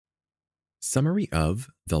Summary of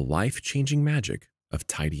The Life-Changing Magic of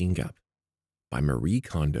Tidying Up by Marie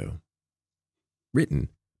Kondo. Written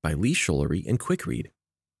by Lee Schullery and Quickread.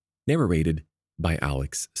 Narrated by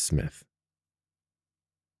Alex Smith.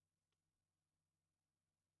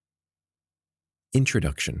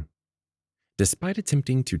 Introduction. Despite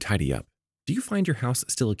attempting to tidy up, do you find your house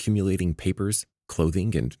still accumulating papers,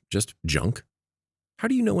 clothing, and just junk? How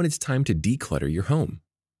do you know when it's time to declutter your home?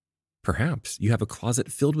 Perhaps you have a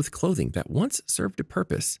closet filled with clothing that once served a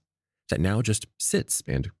purpose, that now just sits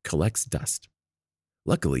and collects dust.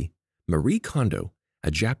 Luckily, Marie Kondo, a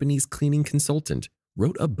Japanese cleaning consultant,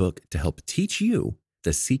 wrote a book to help teach you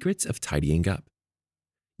the secrets of tidying up.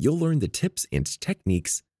 You'll learn the tips and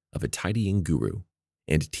techniques of a tidying guru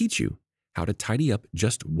and teach you how to tidy up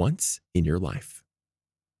just once in your life.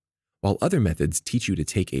 While other methods teach you to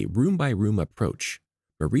take a room-by-room approach,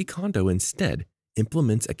 Marie Kondo instead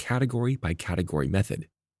implements a category-by-category method,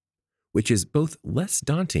 which is both less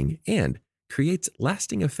daunting and creates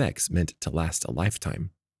lasting effects meant to last a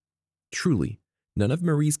lifetime. Truly, none of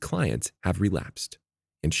Marie's clients have relapsed,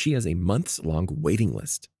 and she has a months-long waiting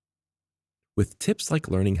list. With tips like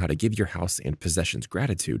learning how to give your house and possessions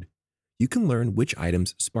gratitude, you can learn which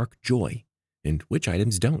items spark joy and which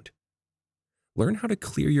items don't. Learn how to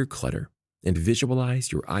clear your clutter and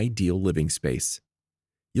visualize your ideal living space.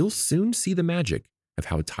 You'll soon see the magic of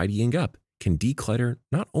how tidying up can declutter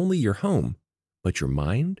not only your home, but your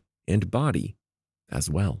mind and body as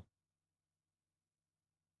well.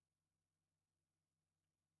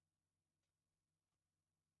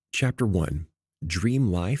 Chapter 1. Dream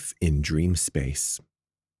Life in Dream Space.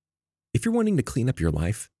 If you're wanting to clean up your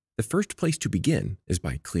life, the first place to begin is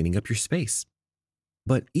by cleaning up your space.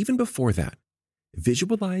 But even before that,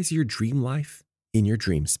 visualize your dream life in your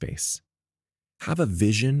dream space. Have a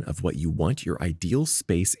vision of what you want your ideal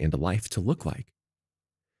space and life to look like.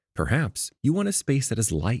 Perhaps you want a space that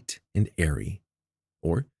is light and airy,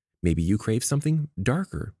 or maybe you crave something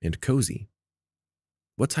darker and cozy.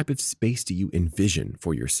 What type of space do you envision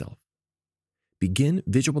for yourself? Begin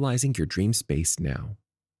visualizing your dream space now.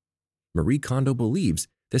 Marie Kondo believes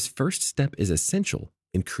this first step is essential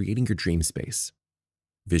in creating your dream space.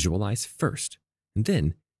 Visualize first, and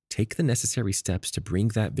then take the necessary steps to bring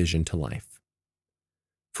that vision to life.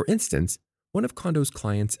 For instance, one of Kondo's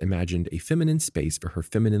clients imagined a feminine space for her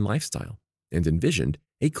feminine lifestyle and envisioned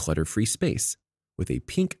a clutter-free space with a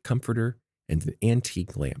pink comforter and an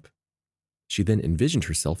antique lamp. She then envisioned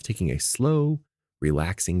herself taking a slow,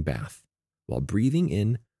 relaxing bath while breathing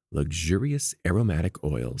in luxurious aromatic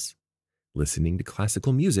oils, listening to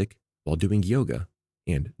classical music while doing yoga,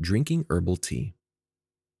 and drinking herbal tea.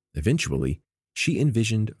 Eventually, she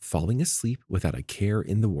envisioned falling asleep without a care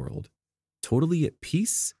in the world, totally at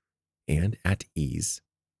peace and at ease.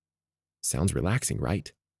 Sounds relaxing,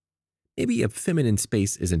 right? Maybe a feminine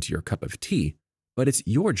space isn't your cup of tea, but it's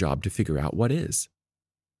your job to figure out what is.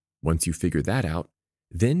 Once you figure that out,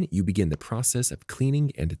 then you begin the process of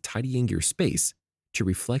cleaning and tidying your space to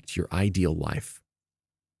reflect your ideal life.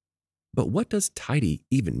 But what does tidy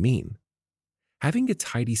even mean? Having a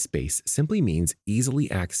tidy space simply means easily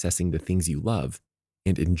accessing the things you love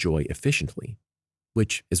and enjoy efficiently,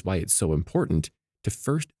 which is why it's so important to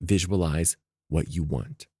first visualize what you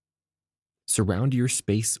want. Surround your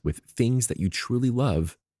space with things that you truly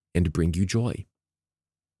love and bring you joy.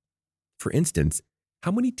 For instance,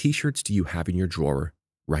 how many t-shirts do you have in your drawer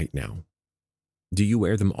right now? Do you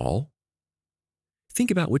wear them all?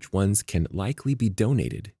 Think about which ones can likely be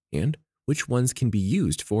donated and which ones can be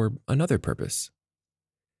used for another purpose.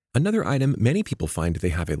 Another item many people find they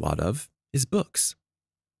have a lot of is books.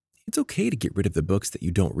 It's okay to get rid of the books that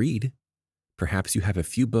you don't read. Perhaps you have a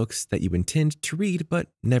few books that you intend to read but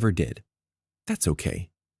never did. That's okay.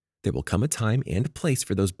 There will come a time and place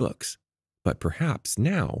for those books, but perhaps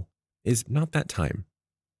now is not that time.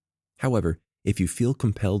 However, if you feel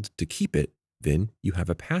compelled to keep it, then you have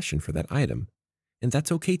a passion for that item, and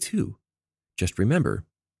that's okay too. Just remember,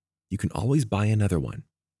 you can always buy another one.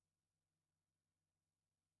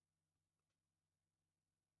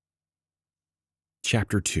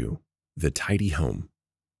 Chapter 2. The Tidy Home.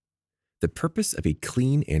 The purpose of a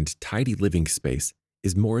clean and tidy living space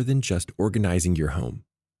is more than just organizing your home.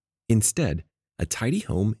 Instead, a tidy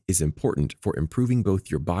home is important for improving both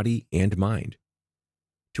your body and mind.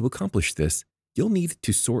 To accomplish this, you'll need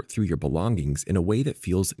to sort through your belongings in a way that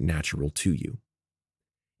feels natural to you.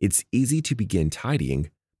 It's easy to begin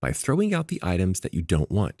tidying by throwing out the items that you don't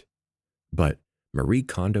want. But Marie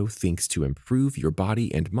Kondo thinks to improve your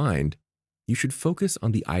body and mind, you should focus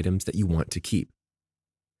on the items that you want to keep.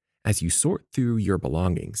 As you sort through your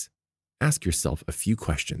belongings, ask yourself a few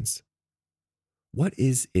questions. What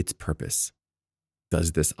is its purpose?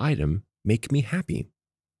 Does this item make me happy?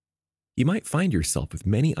 You might find yourself with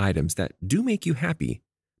many items that do make you happy,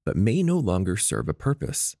 but may no longer serve a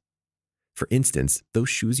purpose. For instance, those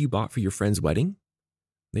shoes you bought for your friend's wedding,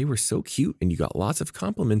 they were so cute and you got lots of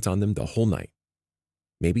compliments on them the whole night.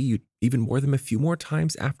 Maybe you even wore them a few more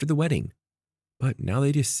times after the wedding, but now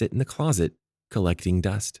they just sit in the closet collecting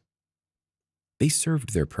dust. They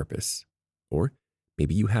served their purpose. Or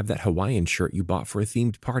maybe you have that Hawaiian shirt you bought for a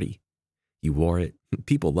themed party. You wore it,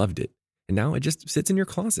 people loved it, and now it just sits in your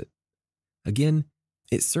closet. Again,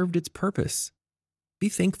 it served its purpose. Be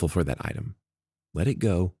thankful for that item. Let it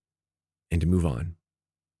go and move on.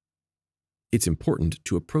 It's important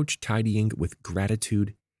to approach tidying with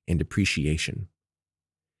gratitude and appreciation.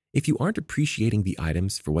 If you aren't appreciating the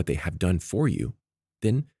items for what they have done for you,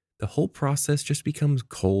 then the whole process just becomes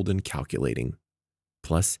cold and calculating.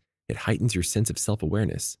 Plus, it heightens your sense of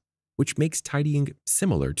self-awareness, which makes tidying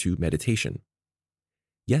similar to meditation.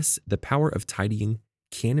 Yes, the power of tidying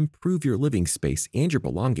can improve your living space and your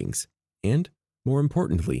belongings, and, more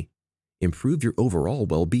importantly, improve your overall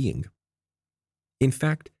well-being. In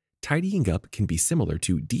fact, tidying up can be similar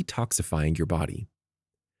to detoxifying your body.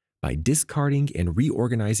 By discarding and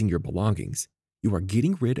reorganizing your belongings, you are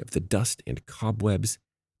getting rid of the dust and cobwebs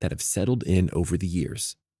that have settled in over the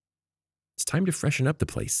years. It's time to freshen up the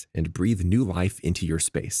place and breathe new life into your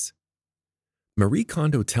space. Marie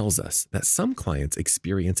Kondo tells us that some clients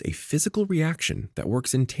experience a physical reaction that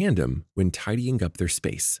works in tandem when tidying up their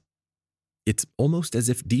space. It's almost as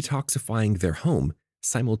if detoxifying their home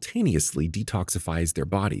simultaneously detoxifies their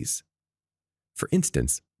bodies. For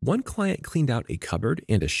instance, one client cleaned out a cupboard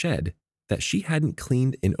and a shed that she hadn't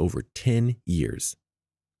cleaned in over 10 years.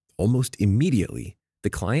 Almost immediately, the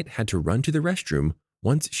client had to run to the restroom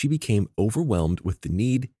once she became overwhelmed with the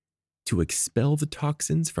need to expel the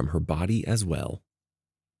toxins from her body as well.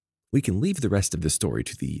 We can leave the rest of the story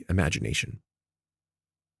to the imagination.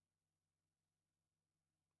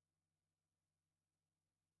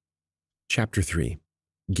 Chapter 3.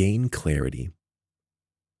 Gain clarity.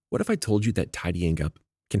 What if I told you that tidying up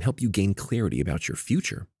can help you gain clarity about your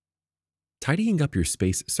future? Tidying up your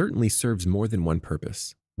space certainly serves more than one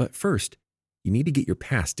purpose, but first, you need to get your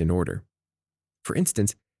past in order. For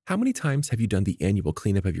instance, how many times have you done the annual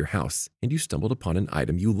cleanup of your house and you stumbled upon an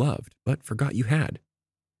item you loved but forgot you had?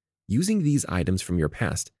 Using these items from your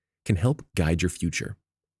past can help guide your future.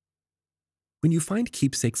 When you find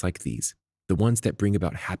keepsakes like these, the ones that bring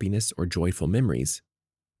about happiness or joyful memories,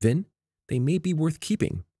 then they may be worth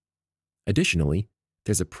keeping. Additionally,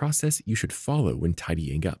 there's a process you should follow when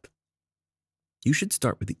tidying up. You should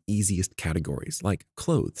start with the easiest categories like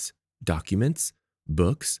clothes, documents,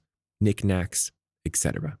 books, knickknacks,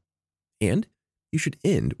 etc. And you should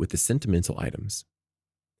end with the sentimental items.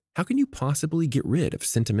 How can you possibly get rid of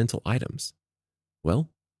sentimental items? Well,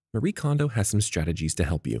 Marie Kondo has some strategies to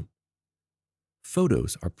help you.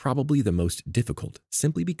 Photos are probably the most difficult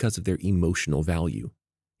simply because of their emotional value,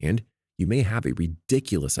 and you may have a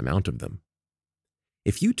ridiculous amount of them.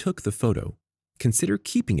 If you took the photo, consider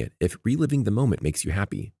keeping it if reliving the moment makes you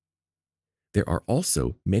happy. There are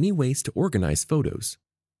also many ways to organize photos,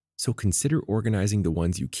 so consider organizing the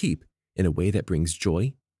ones you keep in a way that brings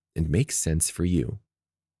joy and makes sense for you.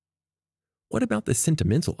 What about the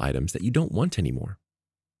sentimental items that you don't want anymore?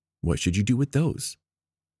 What should you do with those?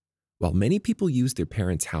 While many people use their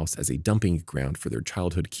parents' house as a dumping ground for their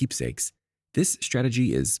childhood keepsakes, this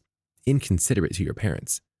strategy is inconsiderate to your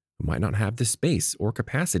parents, who might not have the space or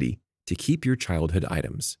capacity to keep your childhood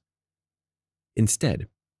items. Instead,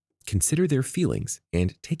 consider their feelings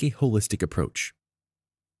and take a holistic approach.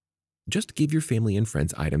 Just give your family and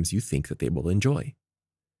friends items you think that they will enjoy.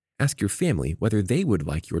 Ask your family whether they would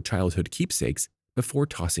like your childhood keepsakes before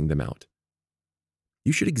tossing them out.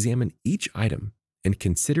 You should examine each item and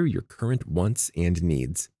consider your current wants and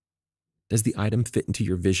needs. Does the item fit into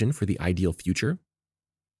your vision for the ideal future?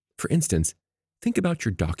 For instance, think about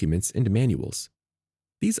your documents and manuals.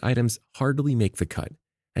 These items hardly make the cut,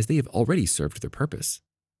 as they have already served their purpose.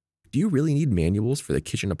 Do you really need manuals for the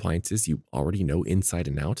kitchen appliances you already know inside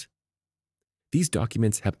and out? These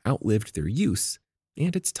documents have outlived their use,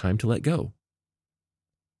 and it's time to let go.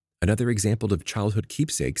 Another example of childhood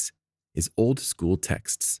keepsakes is old school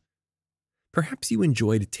texts. Perhaps you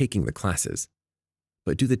enjoyed taking the classes,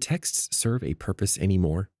 but do the texts serve a purpose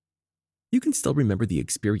anymore? You can still remember the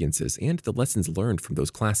experiences and the lessons learned from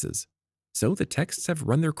those classes, so the texts have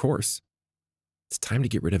run their course. It's time to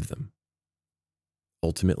get rid of them.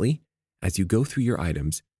 Ultimately, as you go through your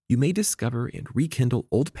items, you may discover and rekindle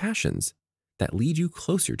old passions that lead you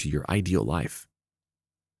closer to your ideal life.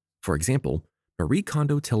 For example, Marie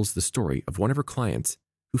Kondo tells the story of one of her clients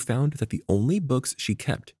who found that the only books she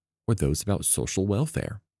kept were those about social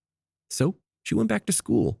welfare. So she went back to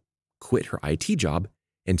school, quit her IT job,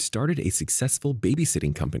 and started a successful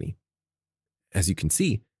babysitting company. As you can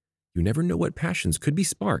see, you never know what passions could be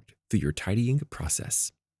sparked through your tidying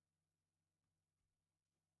process.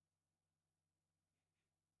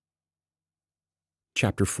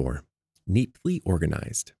 Chapter 4. Neatly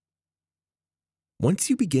Organized. Once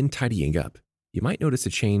you begin tidying up, you might notice a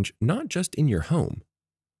change not just in your home,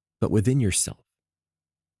 but within yourself.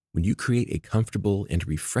 When you create a comfortable and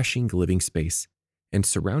refreshing living space and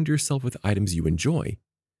surround yourself with items you enjoy,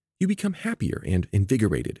 you become happier and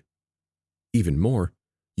invigorated. Even more,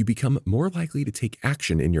 you become more likely to take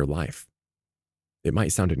action in your life. It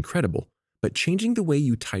might sound incredible, but changing the way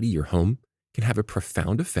you tidy your home can have a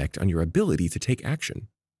profound effect on your ability to take action.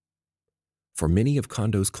 For many of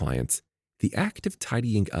Kondo's clients, the act of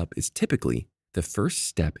tidying up is typically the first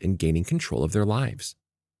step in gaining control of their lives.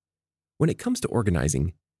 When it comes to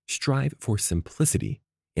organizing, strive for simplicity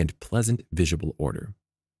and pleasant visual order.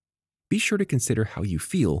 Be sure to consider how you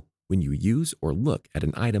feel when you use or look at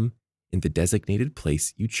an item in the designated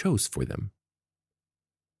place you chose for them.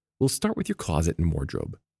 We'll start with your closet and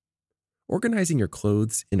wardrobe. Organizing your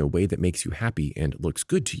clothes in a way that makes you happy and looks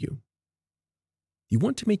good to you. You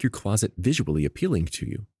want to make your closet visually appealing to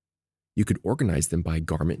you. You could organize them by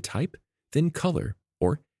garment type, then color,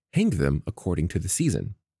 or hang them according to the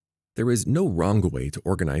season. There is no wrong way to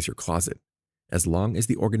organize your closet, as long as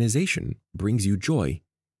the organization brings you joy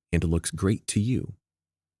and looks great to you.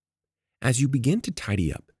 As you begin to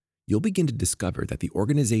tidy up, you'll begin to discover that the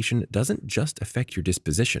organization doesn't just affect your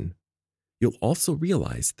disposition. You'll also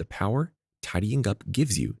realize the power tidying up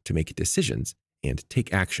gives you to make decisions and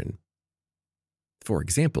take action. For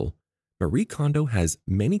example, Marie Kondo has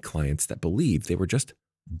many clients that believe they were just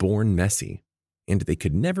born messy and they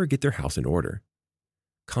could never get their house in order.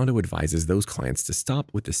 Kondo advises those clients to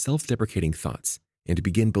stop with the self-deprecating thoughts and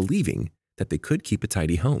begin believing that they could keep a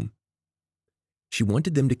tidy home. She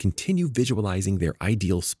wanted them to continue visualizing their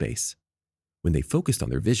ideal space. When they focused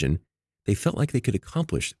on their vision, they felt like they could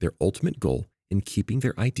accomplish their ultimate goal in keeping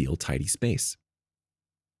their ideal tidy space.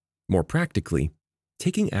 More practically,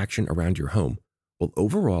 taking action around your home will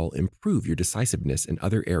overall improve your decisiveness in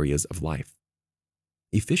other areas of life.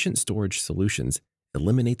 Efficient storage solutions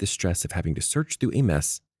eliminate the stress of having to search through a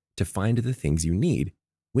mess to find the things you need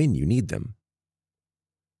when you need them.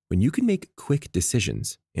 When you can make quick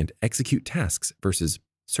decisions and execute tasks versus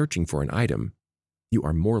searching for an item, you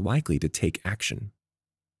are more likely to take action.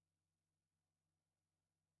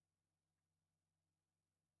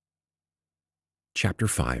 Chapter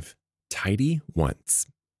 5. Tidy Once.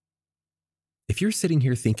 If you're sitting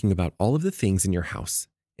here thinking about all of the things in your house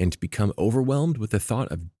and become overwhelmed with the thought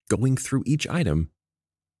of going through each item,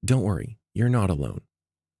 don't worry, you're not alone.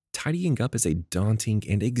 Tidying up is a daunting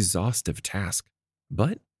and exhaustive task,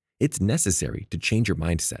 but it's necessary to change your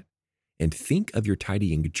mindset and think of your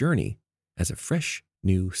tidying journey as a fresh,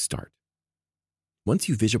 new start. Once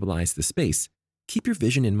you visualize the space, keep your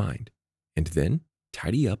vision in mind, and then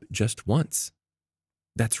tidy up just once.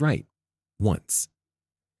 That's right, once.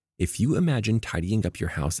 If you imagine tidying up your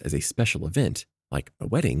house as a special event, like a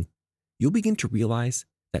wedding, you'll begin to realize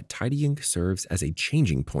that tidying serves as a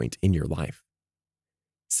changing point in your life.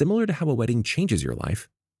 Similar to how a wedding changes your life,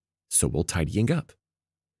 so will tidying up.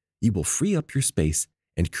 You will free up your space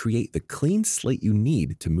and create the clean slate you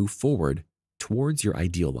need to move forward towards your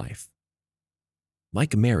ideal life.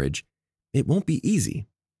 Like marriage, it won't be easy.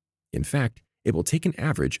 In fact, it will take an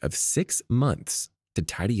average of 6 months to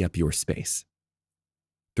tidy up your space.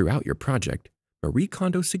 Throughout your project, Marie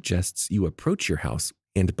Kondo suggests you approach your house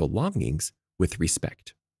and belongings with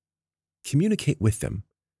respect. Communicate with them,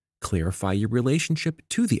 clarify your relationship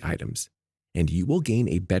to the items, and you will gain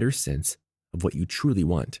a better sense of what you truly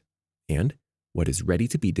want and what is ready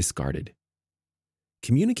to be discarded.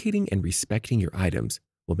 Communicating and respecting your items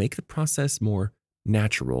will make the process more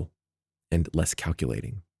natural and less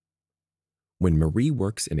calculating. When Marie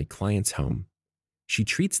works in a client's home, she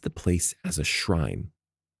treats the place as a shrine.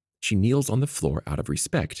 She kneels on the floor out of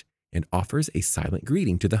respect and offers a silent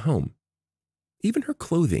greeting to the home. Even her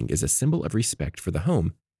clothing is a symbol of respect for the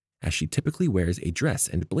home, as she typically wears a dress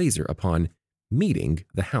and blazer upon meeting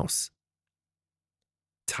the house.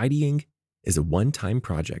 Tidying is a one-time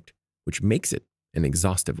project, which makes it an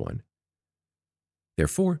exhaustive one.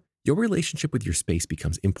 Therefore, your relationship with your space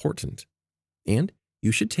becomes important, and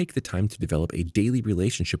you should take the time to develop a daily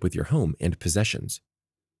relationship with your home and possessions.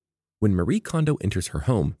 When Marie Kondo enters her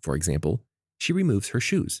home, for example, she removes her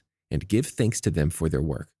shoes and gives thanks to them for their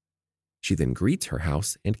work. She then greets her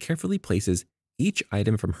house and carefully places each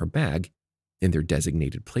item from her bag in their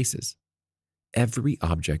designated places. Every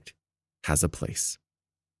object has a place.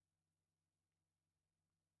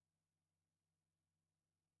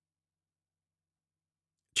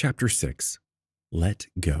 Chapter 6. Let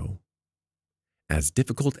go. As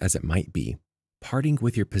difficult as it might be, parting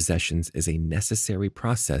with your possessions is a necessary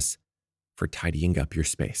process for tidying up your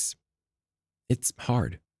space. It's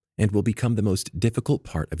hard and will become the most difficult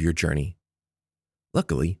part of your journey.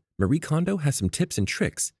 Luckily, Marie Kondo has some tips and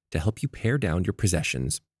tricks to help you pare down your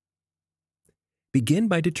possessions. Begin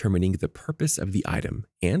by determining the purpose of the item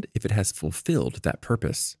and if it has fulfilled that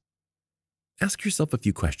purpose. Ask yourself a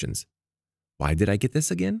few questions. Why did I get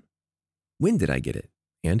this again? When did I get it?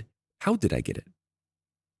 And how did I get it?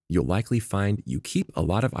 You'll likely find you keep a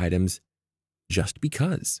lot of items just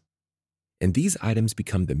because. And these items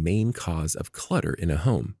become the main cause of clutter in a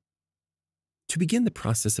home. To begin the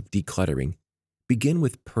process of decluttering, begin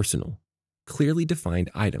with personal, clearly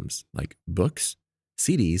defined items like books,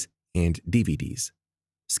 CDs, and DVDs,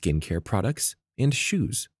 skincare products, and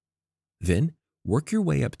shoes. Then work your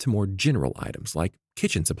way up to more general items like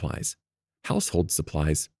kitchen supplies, household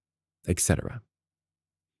supplies, etc.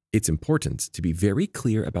 It's important to be very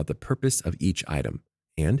clear about the purpose of each item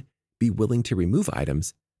and be willing to remove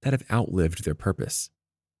items that have outlived their purpose.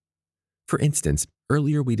 For instance,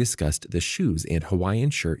 earlier we discussed the shoes and Hawaiian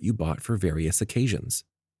shirt you bought for various occasions.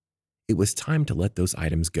 It was time to let those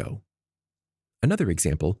items go. Another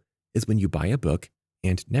example is when you buy a book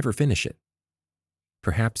and never finish it.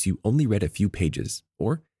 Perhaps you only read a few pages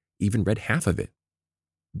or even read half of it.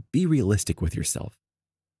 Be realistic with yourself.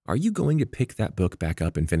 Are you going to pick that book back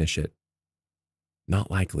up and finish it? Not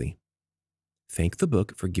likely. Thank the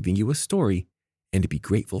book for giving you a story and be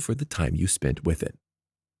grateful for the time you spent with it.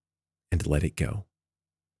 And let it go.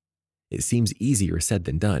 It seems easier said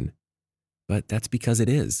than done, but that's because it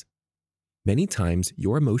is. Many times,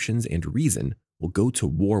 your emotions and reason will go to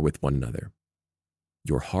war with one another.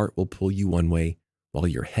 Your heart will pull you one way, while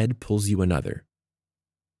your head pulls you another.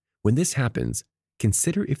 When this happens,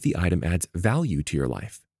 consider if the item adds value to your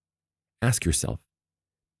life. Ask yourself,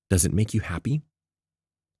 does it make you happy?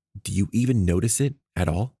 Do you even notice it at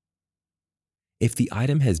all? If the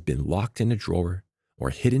item has been locked in a drawer or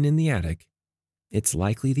hidden in the attic, it's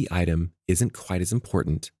likely the item isn't quite as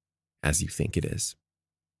important as you think it is.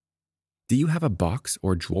 Do you have a box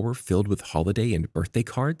or drawer filled with holiday and birthday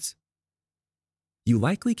cards? You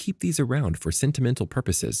likely keep these around for sentimental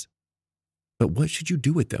purposes. But what should you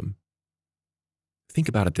do with them? Think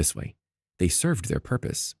about it this way. They served their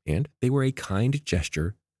purpose, and they were a kind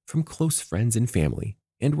gesture from close friends and family,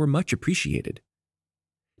 and were much appreciated.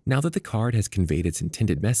 Now that the card has conveyed its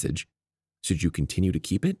intended message, should you continue to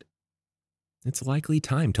keep it? It's likely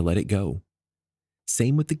time to let it go.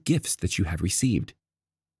 Same with the gifts that you have received.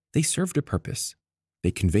 They served a purpose.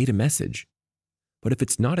 They conveyed a message. But if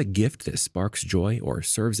it's not a gift that sparks joy or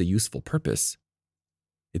serves a useful purpose,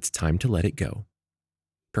 it's time to let it go.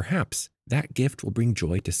 Perhaps that gift will bring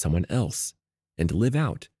joy to someone else and live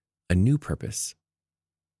out a new purpose.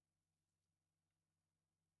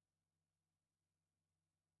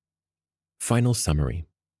 Final summary.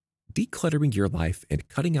 Decluttering your life and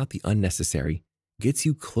cutting out the unnecessary gets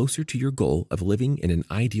you closer to your goal of living in an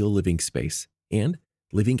ideal living space and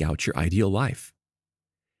living out your ideal life.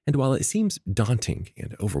 And while it seems daunting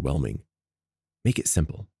and overwhelming, make it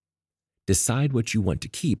simple. Decide what you want to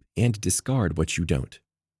keep and discard what you don't.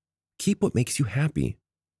 Keep what makes you happy,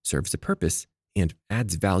 serves a purpose, and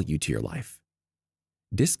adds value to your life.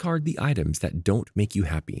 Discard the items that don't make you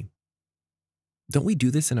happy. Don't we do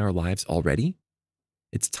this in our lives already?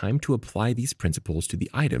 It's time to apply these principles to the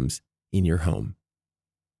items in your home.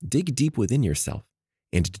 Dig deep within yourself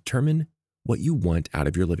and determine what you want out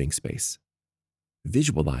of your living space.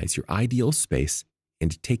 Visualize your ideal space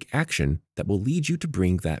and take action that will lead you to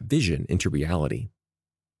bring that vision into reality.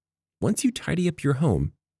 Once you tidy up your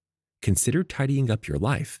home, consider tidying up your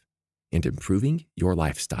life and improving your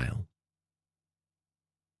lifestyle.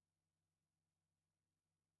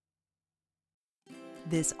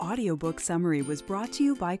 This audiobook summary was brought to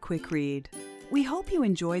you by Quick Read. We hope you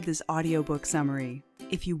enjoyed this audiobook summary.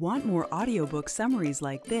 If you want more audiobook summaries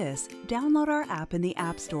like this, download our app in the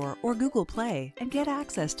App Store or Google Play and get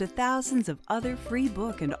access to thousands of other free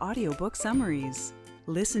book and audiobook summaries.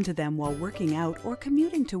 Listen to them while working out or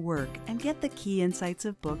commuting to work and get the key insights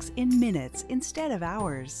of books in minutes instead of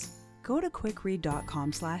hours. Go to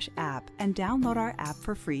quickread.com/app and download our app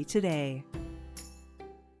for free today.